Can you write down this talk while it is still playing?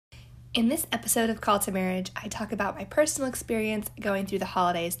In this episode of Call to Marriage, I talk about my personal experience going through the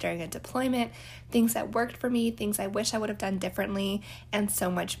holidays during a deployment, things that worked for me, things I wish I would have done differently, and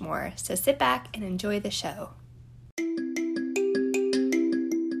so much more. So sit back and enjoy the show.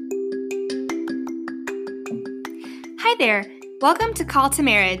 Hi there. Welcome to Call to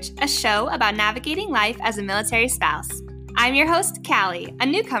Marriage, a show about navigating life as a military spouse. I'm your host, Callie, a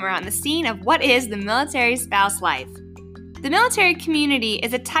newcomer on the scene of what is the military spouse life. The military community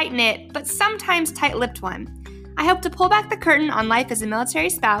is a tight-knit, but sometimes tight-lipped one. I hope to pull back the curtain on life as a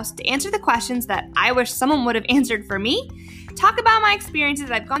military spouse to answer the questions that I wish someone would have answered for me, talk about my experiences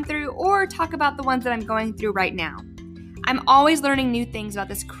I've gone through, or talk about the ones that I'm going through right now. I'm always learning new things about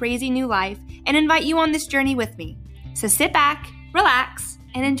this crazy new life and invite you on this journey with me. So sit back, relax,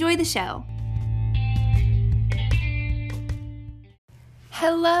 and enjoy the show.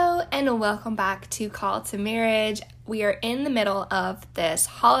 Hello and welcome back to Call to Marriage. We are in the middle of this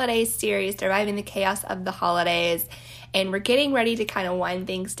holiday series, Surviving the Chaos of the Holidays, and we're getting ready to kind of wind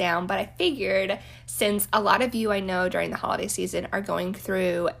things down, but I figured since a lot of you I know during the holiday season are going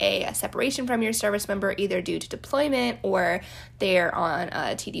through a separation from your service member, either due to deployment or they're on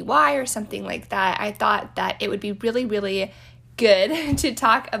a TDY or something like that, I thought that it would be really good to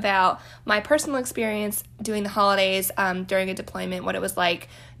talk about my personal experience doing the holidays during a deployment, what it was like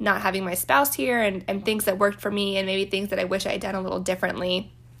not having my spouse here and things that worked for me and maybe things that I wish I had done a little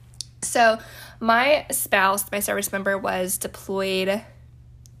differently. So my spouse, my service member, was deployed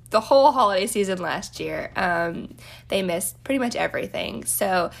the whole holiday season last year. They missed pretty much everything.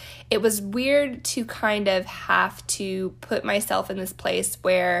 So it was weird to kind of have to put myself in this place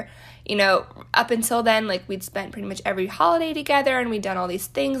where, you know, up until then, like we'd spent pretty much every holiday together and we'd done all these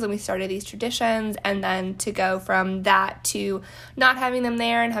things and we started these traditions, and then to go from that to not having them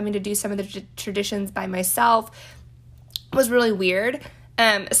there and having to do some of the traditions by myself was really weird.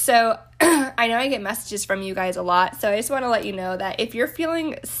 So I know I get messages from you guys a lot, so I just want to let you know that if you're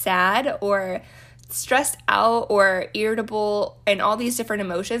feeling sad or stressed out or irritable and all these different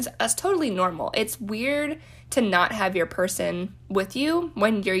emotions, that's totally normal. It's weird to not have your person with you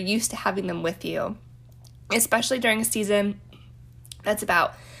when you're used to having them with you, especially during a season that's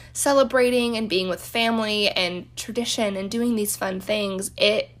about celebrating and being with family and tradition and doing these fun things.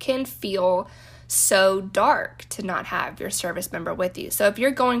 It can feel so dark to not have your service member with you. So if you're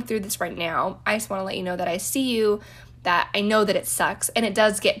going through this right now, I just want to let you know that I see you, that I know that it sucks, and it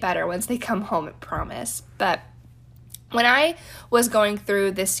does get better once they come home, I promise. But when I was going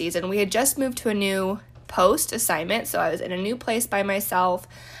through this season, we had just moved to a new post assignment, so I was in a new place by myself.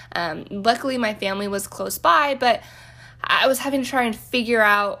 Luckily, my family was close by, but I was having to try and figure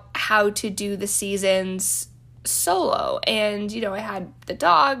out how to do the seasons solo, and I had the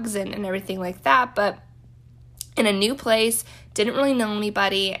dogs and everything like that, but in a new place, didn't really know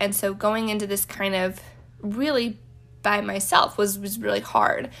anybody, and so going into this kind of really by myself was really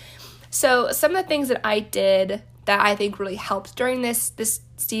hard. So some of the things that I did that I think really helped during this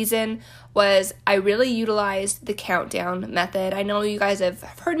season was I really utilized the countdown method. I know you guys have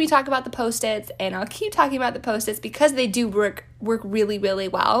heard me talk about the Post-its, and I'll keep talking about the Post-its because they do work really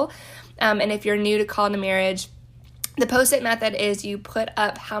well. And if you're new to Call to Marriage, the Post-it method is you put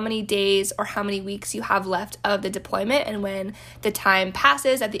up how many days or how many weeks you have left of the deployment, and when the time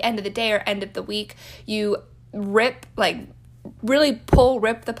passes at the end of the day or end of the week, you rip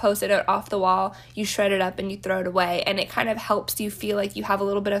the Post-it note off the wall, you shred it up and you throw it away, and it kind of helps you feel like you have a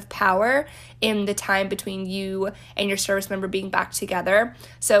little bit of power in the time between you and your service member being back together.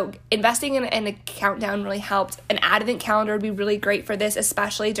 So investing in a countdown really helped. An advent calendar would be really great for this,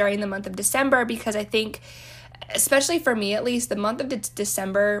 especially during the month of December, because I think, especially for me at least, the month of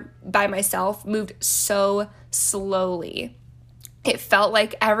December by myself moved so slowly. It felt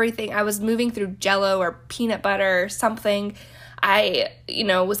like everything, I was moving through Jell-O or peanut butter or something. I,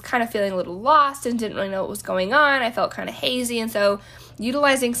 was kind of feeling a little lost and didn't really know what was going on. I felt kind of hazy. And so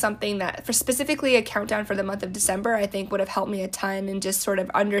utilizing something that, for specifically a countdown for the month of December, I think would have helped me a ton in just sort of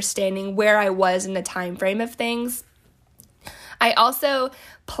understanding where I was in the time frame of things. I also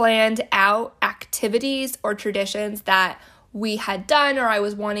planned out activities or traditions that we had done or I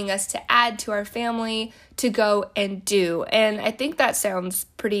was wanting us to add to our family to go and do. And I think that sounds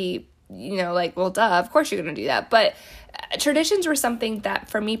pretty, like, well, duh, of course you're going to do that. But traditions were something that,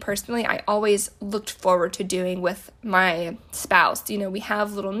 for me personally, I always looked forward to doing with my spouse. We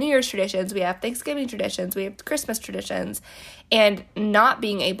have little New Year's traditions, we have Thanksgiving traditions, we have Christmas traditions, and not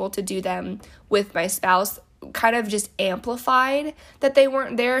being able to do them with my spouse kind of just amplified that they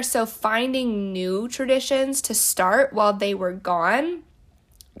weren't there. So finding new traditions to start while they were gone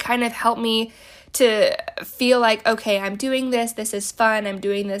kind of helped me to feel like, okay, I'm doing this is fun, I'm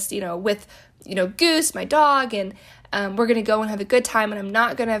doing this, with, Goose, my dog, and we're going to go and have a good time, and I'm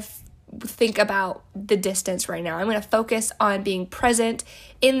not going to think about the distance right now. I'm going to focus on being present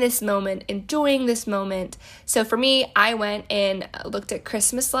in this moment, enjoying this moment. So for me, I went and looked at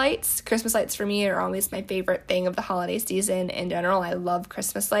Christmas lights. Christmas lights for me are always my favorite thing of the holiday season in general. I love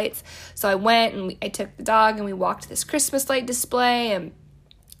Christmas lights. So I went and I took the dog and we walked to this Christmas light display, and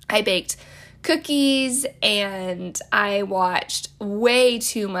I baked cookies, and I watched way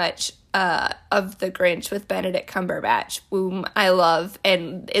too much of The Grinch with Benedict Cumberbatch, whom I love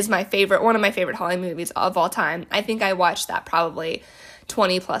and is one of my favorite holiday movies of all time. I think I watched that probably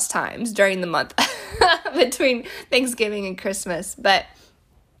 20 plus times during the month between Thanksgiving and Christmas. But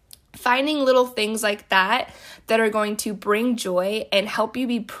finding little things like that are going to bring joy and help you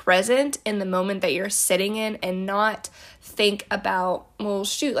be present in the moment that you're sitting in, and not think about, well,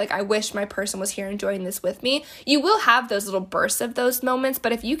 shoot, like I wish my person was here enjoying this with me. You will have those little bursts of those moments,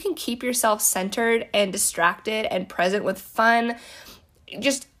 but if you can keep yourself centered and distracted and present with fun,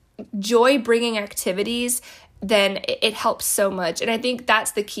 just joy-bringing activities, then it helps so much. And I think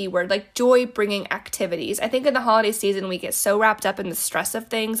that's the key word, like joy-bringing activities. I think in the holiday season, we get so wrapped up in the stress of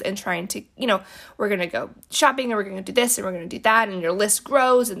things and trying to, we're going to go shopping and we're going to do this and we're going to do that, and your list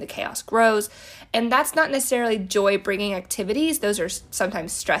grows and the chaos grows. And that's not necessarily joy-bringing activities. Those are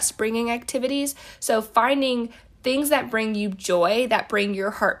sometimes stress-bringing activities. So finding things that bring you joy, that bring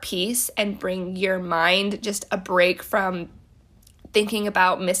your heart peace, and bring your mind just a break from thinking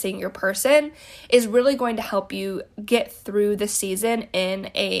about missing your person is really going to help you get through the season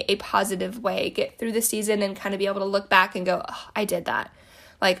in a positive way, get through the season and kind of be able to look back and go, oh, I did that.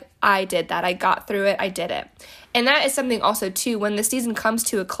 Like, I did that. I got through it. I did it. And that is something also, too, when the season comes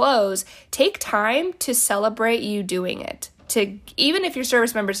to a close, take time to celebrate you doing it. Even if your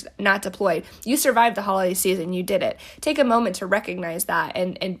service member's not deployed, you survived the holiday season, you did it. Take a moment to recognize that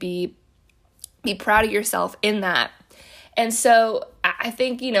and be proud of yourself in that. And so I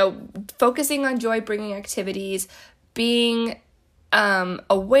think, focusing on joy-bringing activities, being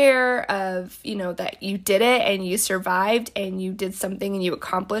aware of, that you did it and you survived and you did something and you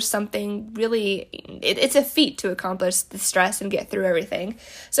accomplished something, really, it's a feat to accomplish the stress and get through everything.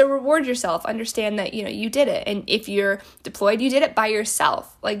 So reward yourself, understand that, you did it. And if you're deployed, you did it by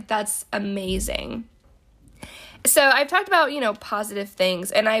yourself. Like, that's amazing. So I've talked about, positive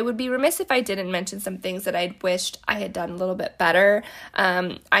things, and I would be remiss if I didn't mention some things that I wished I had done a little bit better.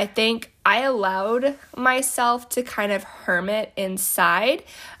 I think I allowed myself to kind of hermit inside.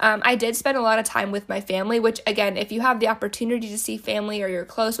 I did spend a lot of time with my family, which, again, if you have the opportunity to see family, or you're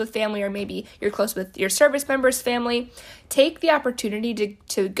close with family, or maybe you're close with your service members' family, take the opportunity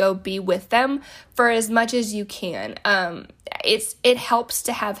to go be with them for as much as you can. It helps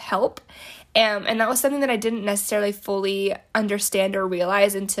to have help. And that was something that I didn't necessarily fully understand or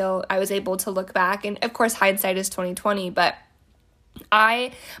realize until I was able to look back. And of course, hindsight is 2020, but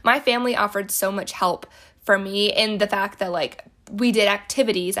my family offered so much help for me in the fact that, like, we did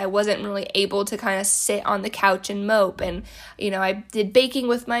activities. I wasn't really able to kind of sit on the couch and mope. And, I did baking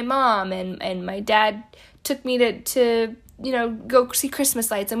with my mom, and my dad took me to go see Christmas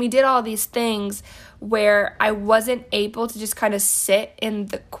lights. And we did all these things where I wasn't able to just kind of sit in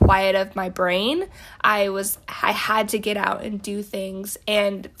the quiet of my brain. I had to get out and do things.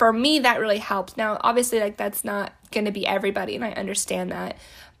 And for me, that really helped. Now, obviously, like, that's not going to be everybody, and I understand that.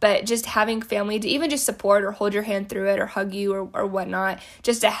 But just having family to even just support or hold your hand through it or hug you or whatnot,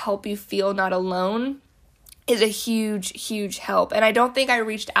 just to help you feel not alone, is a huge, huge help. And I don't think I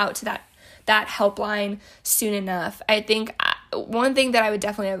reached out to that helpline soon enough. I think one thing that I would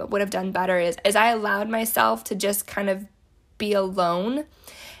have done better is I allowed myself to just kind of be alone,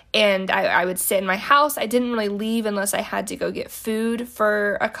 and I would sit in my house. I didn't really leave unless I had to go get food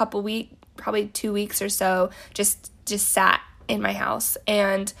for a couple weeks, probably 2 weeks or so, just sat in my house.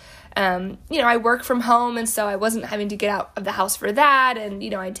 And I work from home, and so I wasn't having to get out of the house for that, and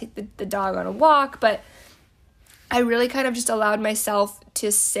I'd take the dog on a walk, but I really kind of just allowed myself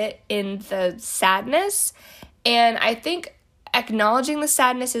to sit in the sadness. And I think acknowledging the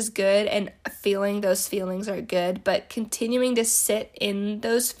sadness is good, and feeling those feelings are good, but continuing to sit in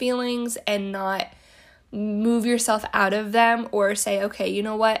those feelings and not move yourself out of them, or say, okay, you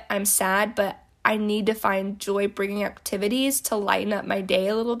know what, I'm sad, but I need to find joy-bringing activities to lighten up my day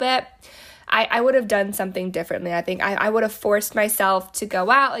a little bit. I would have done something differently. I think I would have forced myself to go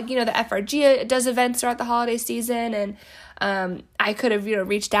out. Like, the FRG does events throughout the holiday season, and I could have,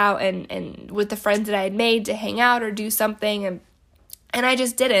 reached out and with the friends that I had made to hang out or do something, and I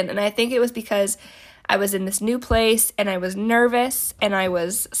just didn't. And I think it was because I was in this new place and I was nervous and I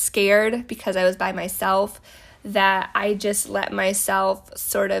was scared because I was by myself, that I just let myself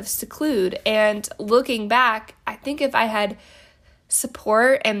sort of seclude. And looking back, I think if I had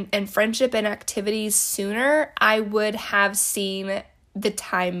support and friendship and activities sooner, I would have seen the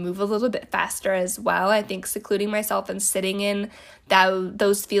time move a little bit faster as well. I think secluding myself and sitting in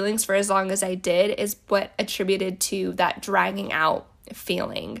those feelings for as long as I did is what attributed to that dragging out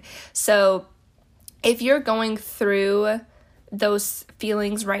feeling. So if you're going through those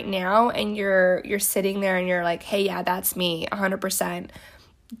feelings right now and you're sitting there and you're like, hey, yeah, that's me 100%,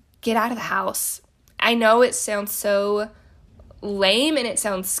 get out of the house. I know it sounds so lame and it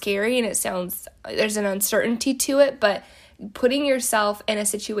sounds scary and there's an uncertainty to it, but putting yourself in a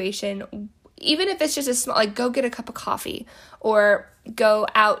situation, even if it's just a small, like go get a cup of coffee or go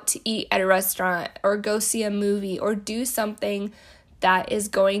out to eat at a restaurant or go see a movie or do something that is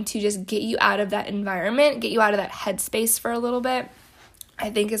going to just get you out of that environment, get you out of that headspace for a little bit,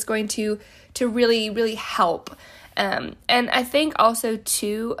 I think is going to really, really help. And I think also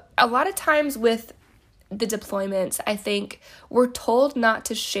too, a lot of times with the deployments, I think we're told not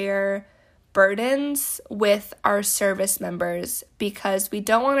to share burdens with our service members because we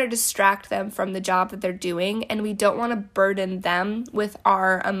don't want to distract them from the job that they're doing and we don't want to burden them with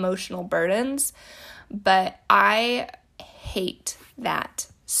our emotional burdens. But I hate that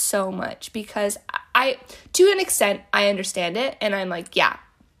so much because to an extent, I understand it and I'm like, yeah,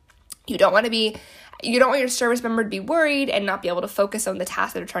 you don't want your service member to be worried and not be able to focus on the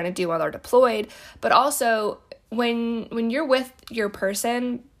tasks that they're trying to do while they're deployed. But also when you're with your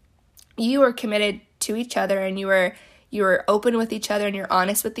person, you are committed to each other and you are open with each other and you're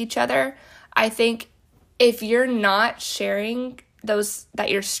honest with each other. I think if you're not sharing those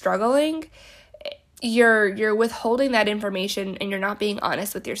that you're struggling, you're withholding that information and you're not being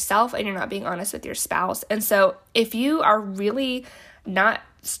honest with yourself and you're not being honest with your spouse. And so if you are really not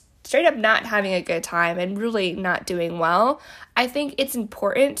straight up not having a good time and really not doing well, I think it's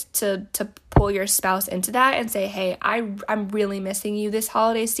important to pull your spouse into that and say, hey, I'm really missing you this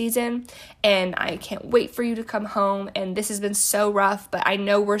holiday season and I can't wait for you to come home and this has been so rough, but I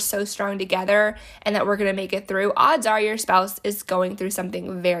know we're so strong together and that we're going to make it through. Odds are your spouse is going through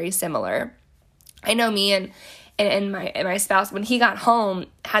something very similar. I know me and my spouse, when he got home,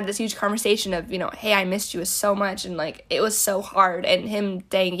 had this huge conversation of, hey, I missed you so much. And like, it was so hard. And him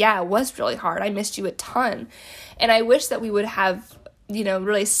saying, yeah, it was really hard. I missed you a ton. And I wish that we would have,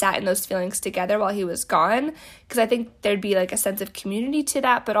 really sat in those feelings together while he was gone. Because I think there'd be like a sense of community to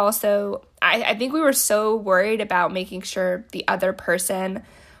that. But also, I think we were so worried about making sure the other person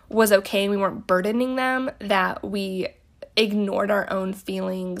was okay and we weren't burdening them that we ignored our own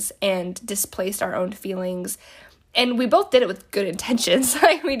feelings and displaced our own feelings. And we both did it with good intentions.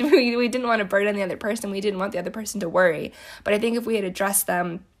 Like we didn't want to burden the other person. We didn't want the other person to worry. But I think if we had addressed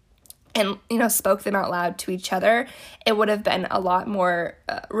them and, spoke them out loud to each other, it would have been a lot more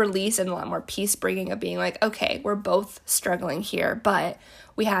release and a lot more peace bringing of being like, okay, we're both struggling here, but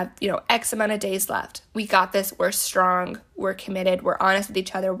we have, X amount of days left. We got this. We're strong. We're committed. We're honest with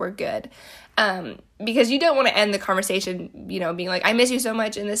each other. We're good. Because you don't want to end the conversation, being like, I miss you so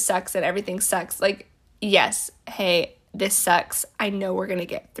much and this sucks and everything sucks. Like, yes, hey, this sucks. I know we're going to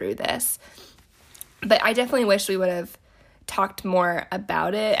get through this. But I definitely wish we would have talked more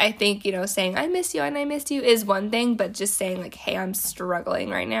about it. I think, saying I miss you and I missed you is one thing, but just saying like, hey, I'm struggling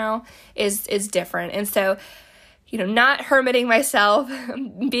right now is different. And so, not hermiting myself,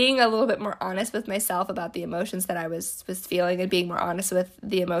 being a little bit more honest with myself about the emotions that I was feeling and being more honest with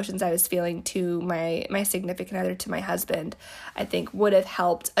the emotions I was feeling to my significant other, to my husband, I think would have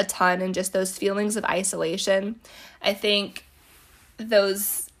helped a ton in just those feelings of isolation. I think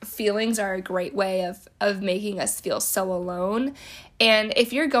those feelings are a great way of making us feel so alone. And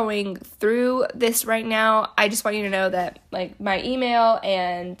if you're going through this right now, I just want you to know that like my email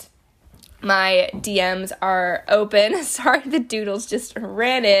and my DMs are open. Sorry, the doodles just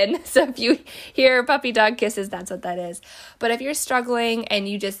ran in. So if you hear puppy dog kisses, that's what that is. But if you're struggling and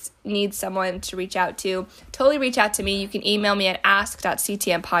you just need someone to reach out to, totally reach out to me. You can email me at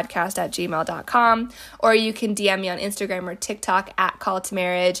ask.ctmpodcast@gmail.com, or you can DM me on Instagram or TikTok at Call to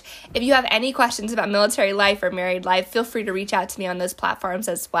Marriage. If you have any questions about military life or married life, feel free to reach out to me on those platforms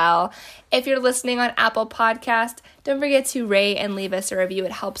as well. If you're listening on Apple Podcast, don't forget to rate and leave us a review.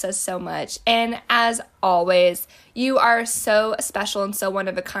 It helps us so much. And as always. You are so special and so one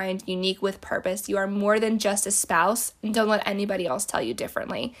of a kind, unique with purpose. You are more than just a spouse, and don't let anybody else tell you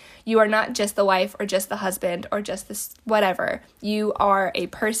differently. You are not just the wife or just the husband or just this whatever. You are a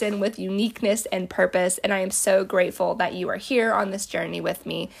person with uniqueness and purpose, and I am so grateful that you are here on this journey with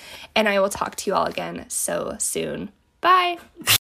me, and I will talk to you all again so soon. Bye!